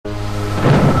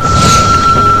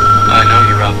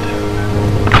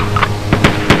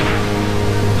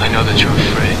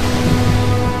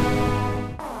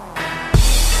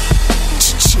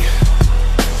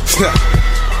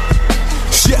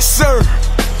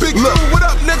Big Look, dude, what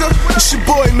up, nigga? It's your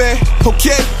boy, man,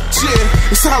 okay?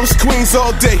 Yeah, it's Hollis Queens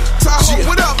all day. Tahoe,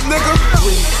 what up, nigga?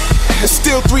 It's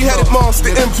still three-headed monster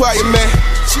empire, man.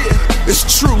 It's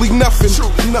truly nothing.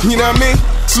 You know what I mean?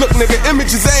 So look, nigga,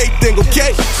 image is everything,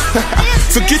 okay?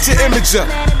 So get your image up.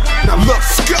 Now look,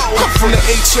 go. I'm from the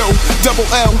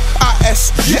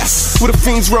HOLLIS, yes. Where the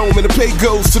fiends roam and the pay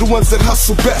goes to the ones that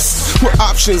hustle best. With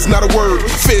options, not a word,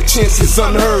 fair chances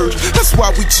unheard. That's why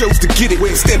we chose to get it,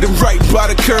 standing right by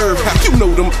the curb. You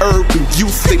know them urban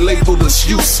youth, they label us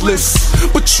useless.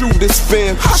 But true this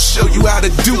fam, I'll show you how to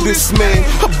do this, man.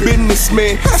 A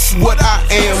businessman, that's what I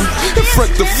am. In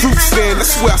front the fruit stand,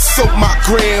 that's where I sold my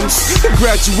grams. The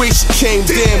graduation came,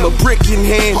 damn, a brick in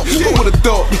hand. Who would've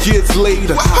thought years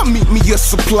later I meet me a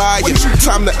supplier?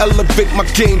 Time to elevate my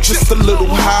game just a little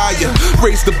higher.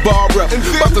 Raise the bar up,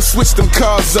 about to switch them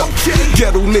cars up.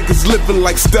 Ghetto niggas living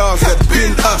like stars, that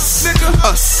been us.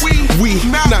 Us, we,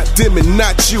 not them and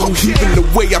not you. Even the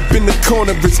way I been the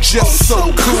corner is just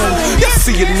so cool. Y'all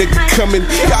see a nigga coming,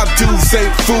 y'all dudes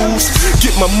ain't fools.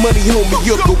 Get my money, homie,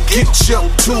 you'll go get your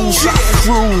tools. I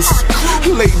cruise,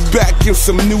 laid back in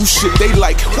some new shit. They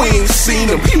like, we ain't seen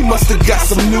him, he must've got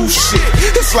some new shit.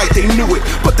 It's like they knew it,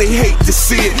 but they hate to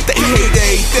see it. They hate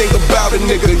everything about a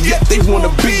nigga, yet they wanna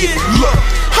be it. Look,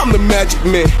 I'm the magic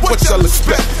man, what y'all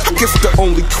expect? I guess the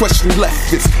only question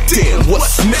left is, damn,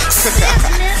 what's next?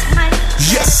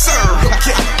 Yes, sir,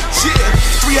 okay, yeah.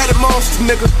 Three-headed monster,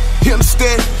 nigga, you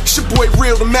understand? It's your boy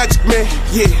Real, the magic man,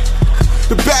 yeah.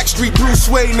 The Backstreet Bruce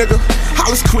Wayne, nigga.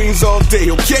 Hollis Queens all day,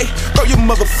 okay? Throw your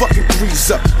motherfucking threes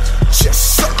up.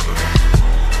 Yes, sir.